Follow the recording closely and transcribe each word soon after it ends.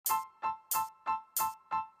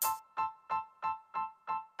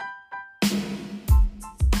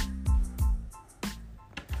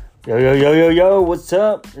Yo, what's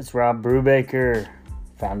up? It's Rob Brubaker,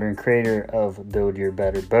 founder and creator of Build Your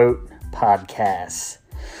Better Boat podcast.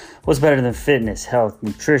 What's better than fitness, health,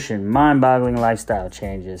 nutrition, mind-boggling lifestyle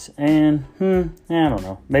changes, and, I don't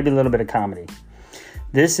know, maybe a little bit of comedy.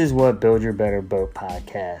 This is what Build Your Better Boat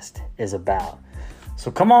podcast is about.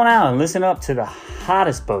 So come on out and listen up to the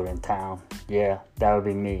hottest boat in town. Yeah, that would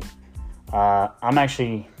be me. I'm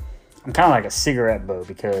kind of like a cigarette boat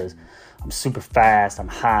because I'm super fast, I'm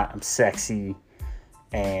hot, I'm sexy,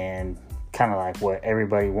 and kind of like what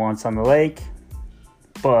everybody wants on the lake.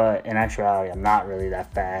 But in actuality, I'm not really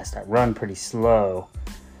that fast. I run pretty slow,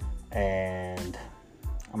 and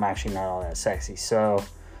I'm actually not all that sexy.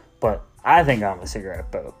 But I think I'm a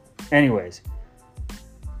cigarette boat. Anyways,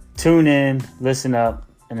 tune in, listen up,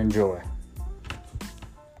 and enjoy.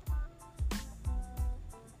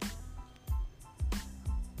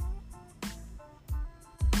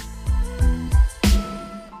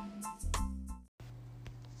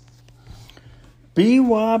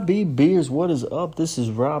 BYB Beers, what is up? This is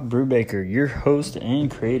Rob Brubaker, your host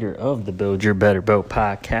and creator of the Build Your Better Boat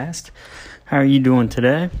podcast. How are you doing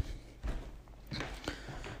today?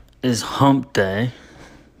 It's hump day.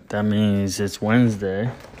 That means it's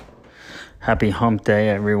Wednesday. Happy hump day,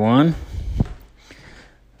 everyone.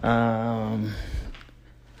 So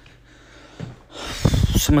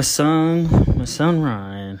my son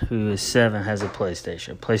Ryan, who is 7, has a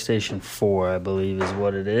PlayStation 4, I believe is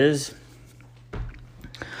what it is.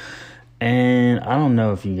 And I don't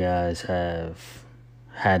know if you guys have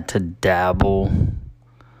had to dabble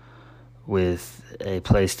with a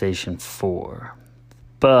PlayStation 4.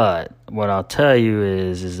 But what I'll tell you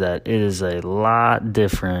is that it is a lot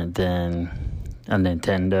different than a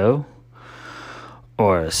Nintendo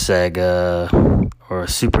or a Sega or a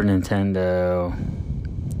Super Nintendo.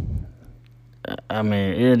 I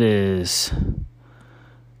mean,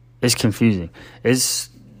 it's confusing. It's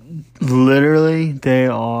literally, they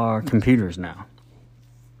are computers now.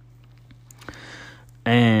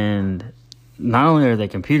 And not only are they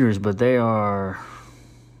computers, but they're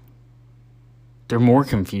more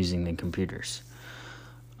confusing than computers.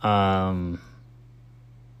 I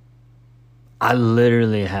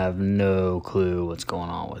literally have no clue what's going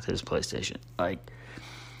on with his PlayStation. Like,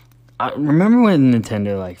 I remember when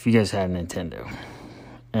Nintendo, like, if you guys had a Nintendo,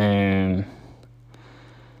 and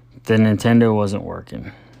the Nintendo wasn't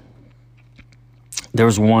working. There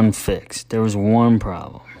was one fix. There was one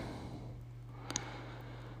problem.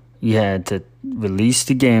 You had to release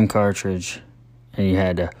the game cartridge, and you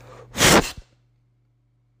had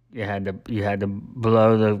to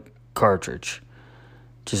blow the cartridge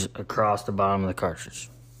just across the bottom of the cartridge.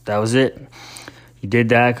 That was it. You did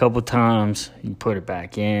that a couple times. You put it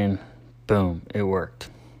back in. Boom. It worked.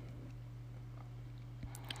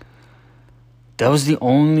 That was the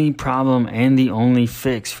only problem and the only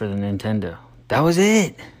fix for the Nintendo. That was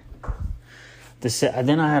it.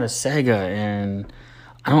 Then I had a Sega, and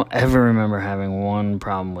I don't ever remember having one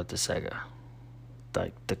problem with the Sega.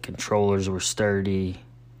 Like, the controllers were sturdy.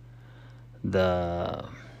 The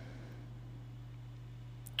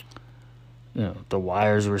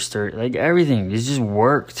wires were sturdy. Like, everything. It just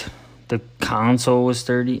worked. The console was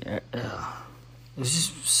sturdy. It was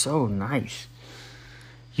just so nice.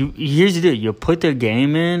 Here's the deal. You put the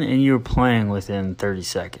game in, and you're playing within 30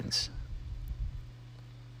 seconds.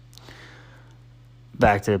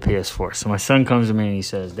 Back to the PS4. So my son comes to me and he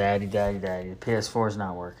says, Daddy, the PS4 is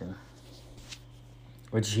not working.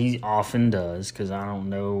 Which he often does, because I don't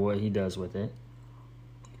know what he does with it.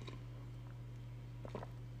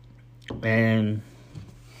 And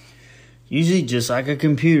usually, just like a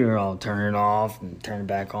computer, I'll turn it off and turn it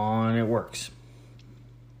back on, and it works.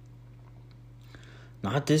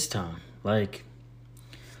 Not this time. Like,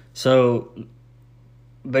 so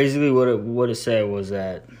basically what it said was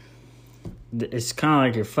that it's kind of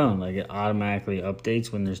like your phone. Like, it automatically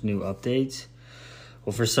updates when there's new updates.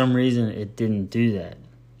 Well, for some reason, it didn't do that.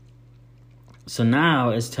 So now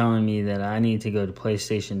it's telling me that I need to go to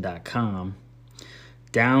PlayStation.com,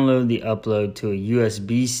 download the upload to a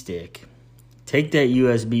USB stick, take that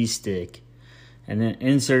USB stick, and then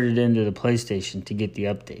insert it into the PlayStation to get the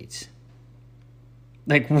updates.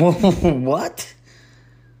 Like, what?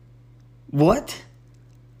 What?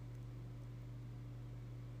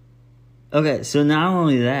 Okay, so not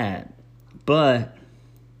only that, but,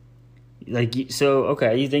 you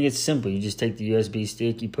think it's simple. You just take the USB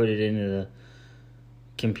stick, you put it into the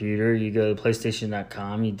computer, you go to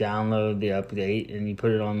PlayStation.com, you download the update, and you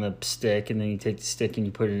put it on the stick, and then you take the stick and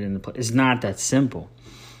you put it in the... It's not that simple.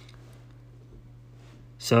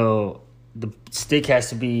 So the stick has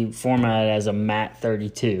to be formatted as a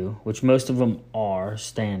MAT32, which most of them are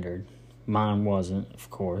standard. Mine wasn't, of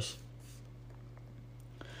course.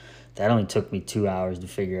 That only took me 2 hours to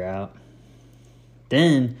figure out.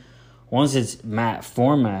 Then, once it's MAT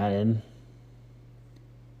formatted,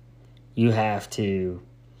 you have to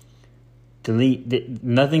delete.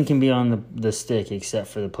 Nothing can be on the stick except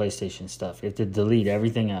for the PlayStation stuff. You have to delete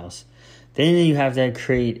everything else. Then you have to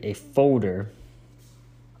create a folder,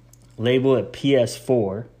 label it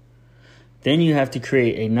PS4. Then you have to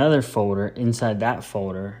create another folder inside that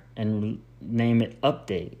folder and name it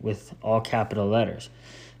Update with all capital letters.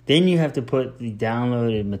 Then you have to put the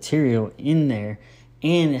downloaded material in there,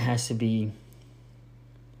 and it has to be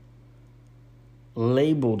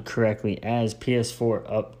labeled correctly as PS4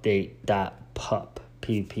 update.pup.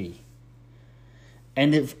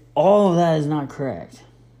 And if all of that is not correct,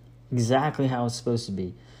 exactly how it's supposed to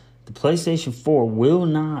be, the PlayStation 4 will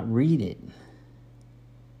not read it.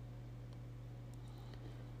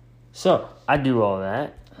 So, I do all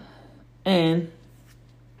that, and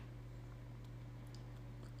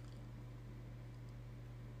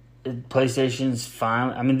PlayStation's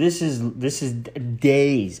finally, I mean, this is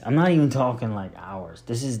days. I'm not even talking like hours.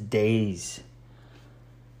 This is days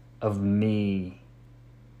of me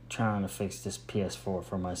trying to fix this PS4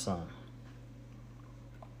 for my son.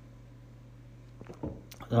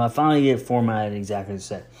 So I finally get formatted exactly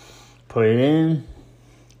as I said. Put it in,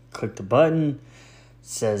 click the button,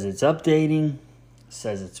 says it's updating,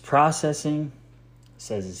 says it's processing,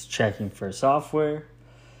 says it's checking for software,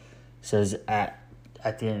 says at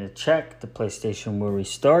the end of the check, the PlayStation will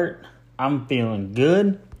restart. I'm feeling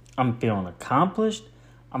good. I'm feeling accomplished.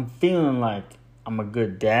 I'm feeling like I'm a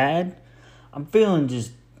good dad. I'm feeling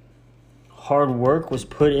just hard work was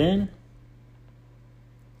put in.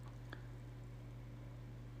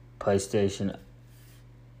 PlayStation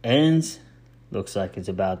ends. Looks like it's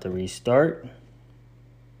about to restart.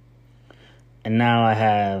 And now I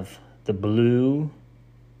have the blue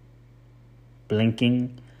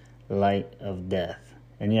blinking light of death.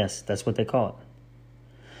 And yes, that's what they call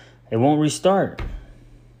it. It won't restart.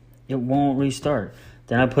 It won't restart.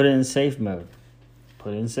 Then I put it in safe mode.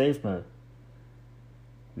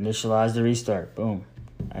 Initialize the restart. Boom.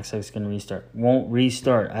 Acts like it's going to restart. Won't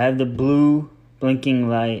restart. I have the blue blinking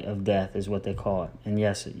light of death is what they call it. And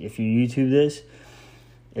yes, if you YouTube this,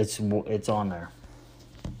 it's on there.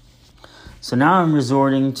 So now I'm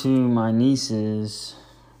resorting to my niece's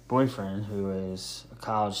boyfriend, who is a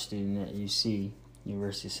college student at UC,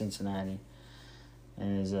 University of Cincinnati,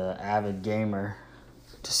 and is an avid gamer,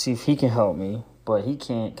 to see if he can help me. But he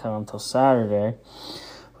can't come until Saturday,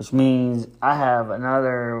 which means I have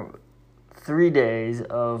another 3 days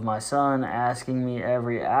of my son asking me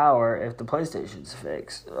every hour if the PlayStation's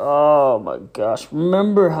fixed. Oh my gosh.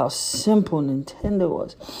 Remember how simple Nintendo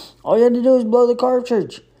was. All you had to do was blow the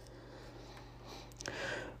cartridge.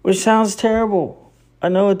 Which sounds terrible. I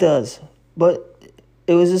know it does. But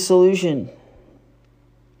it was a solution.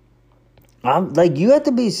 You have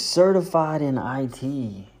to be certified in IT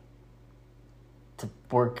to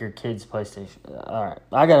work your kid's PlayStation. Alright,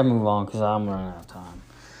 I gotta move on because I'm running out of time.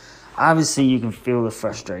 Obviously, you can feel the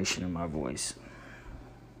frustration in my voice.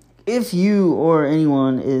 If you or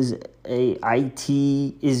anyone went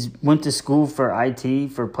to school for IT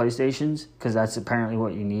for PlayStations, because that's apparently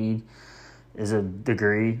what you need, is a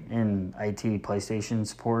degree in IT PlayStation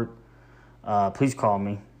support, please call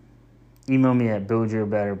me. Email me at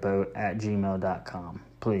buildyourbetterboat@gmail.com.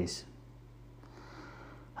 Please.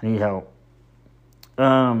 I need help.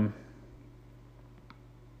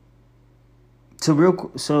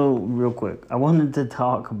 So real quick, I wanted to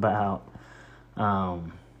talk about the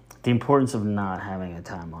importance of not having a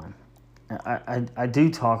timeline. I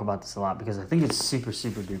do talk about this a lot because I think it's super,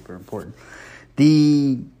 super duper important.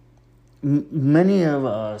 Many of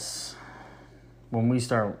us, when we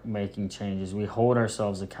start making changes, we hold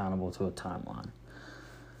ourselves accountable to a timeline.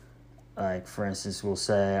 Like, for instance, we'll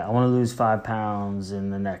say, I want to lose 5 pounds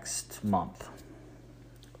in the next month.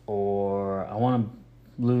 Or I want to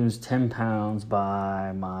lose 10 pounds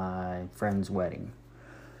by my friend's wedding.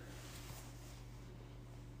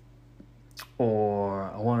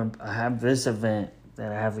 Or I have this event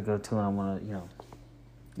that I have to go to, and I want to,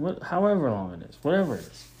 however long it is, whatever it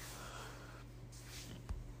is.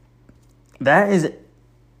 That is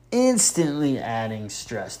instantly adding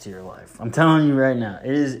stress to your life. I'm telling you right now,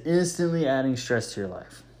 it is instantly adding stress to your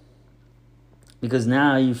life. Because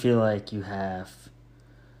now you feel like you have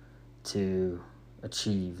to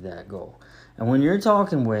achieve that goal. And when you're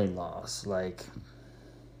talking weight loss, like,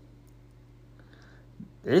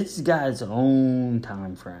 it's got its own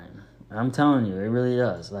time frame. I'm telling you, it really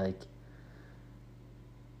does. Like,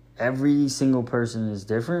 every single person is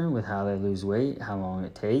different with how they lose weight, how long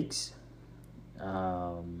it takes.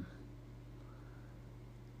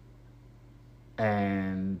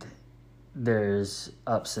 And there's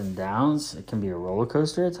ups and downs. It can be a roller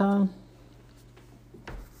coaster at times.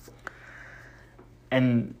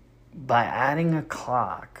 And by adding a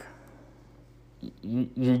clock,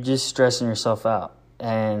 you're just stressing yourself out.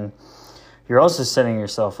 And you're also setting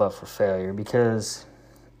yourself up for failure, because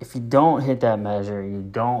if you don't hit that measure, you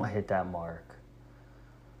don't hit that mark,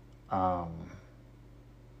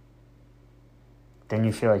 then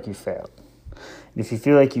you feel like you failed. And if you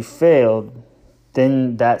feel like you failed,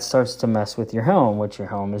 then that starts to mess with your helm, which your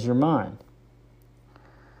helm is your mind.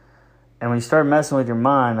 And when you start messing with your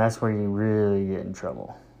mind, that's where you really get in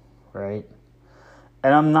trouble, right?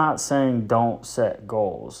 And I'm not saying don't set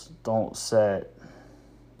goals. Don't set,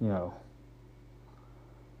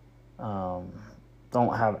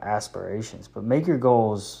 don't have aspirations. But make your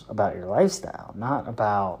goals about your lifestyle, not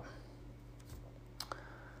about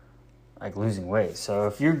like losing weight. So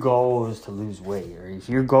if your goal is to lose weight, or if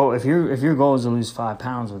your goal is to lose 5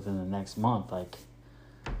 pounds within the next month, like,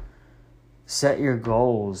 set your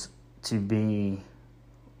goals to be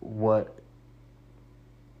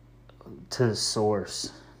to the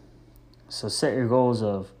source. So set your goals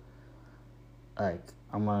of, like,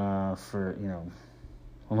 I'm gonna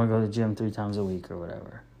go to the gym 3 times a week or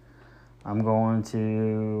whatever. I'm going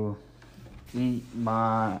to I'm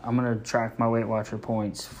going to track my Weight Watcher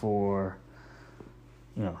points for,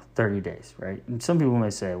 30 days, right? And some people may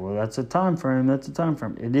say, well, that's a time frame.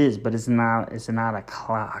 It is, but it's not a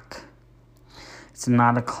clock. It's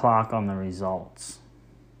not a clock on the results.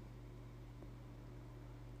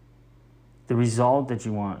 The result that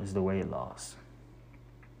you want is the weight loss.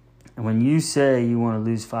 And when you say you want to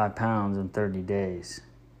lose 5 pounds in 30 days,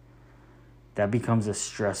 that becomes a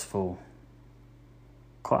stressful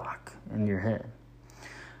clock in your head.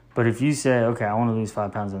 But if you say, okay, I want to lose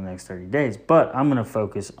 5 pounds in the next 30 days, but I'm going to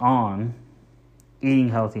focus on eating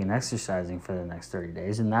healthy and exercising for the next 30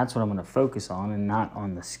 days, and that's what I'm going to focus on and not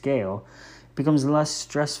on the scale, it becomes less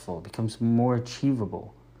stressful, it becomes more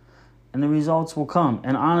achievable. And the results will come.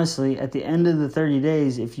 And honestly, at the end of the 30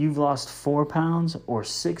 days, if you've lost 4 pounds or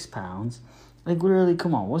 6 pounds, like, literally,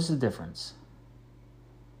 come on, what's the difference?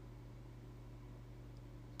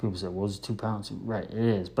 People say, well, it's 2 pounds. Right, it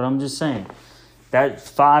is. But I'm just saying, that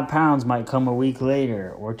 5 pounds might come a week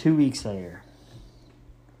later or 2 weeks later.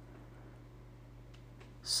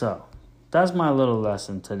 So, that's my little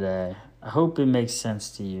lesson today. I hope it makes sense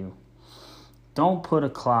to you. Don't put a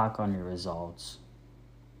clock on your results.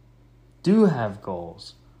 Do have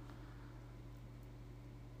goals,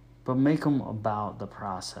 but make them about the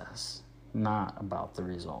process, not about the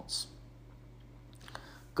results.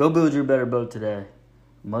 Go build your better boat today.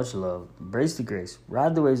 Much love. Embrace the grace.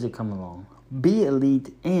 Ride the waves that come along. Be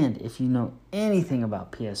elite. And if you know anything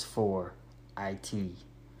about PS4 IT,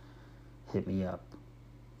 hit me up.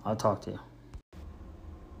 I'll talk to you.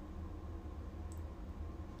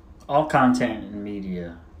 All content and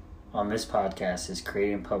media on this podcast is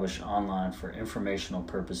created and published online for informational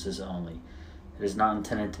purposes only. It is not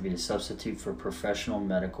intended to be a substitute for professional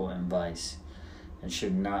medical advice and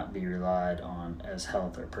should not be relied on as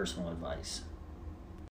health or personal advice.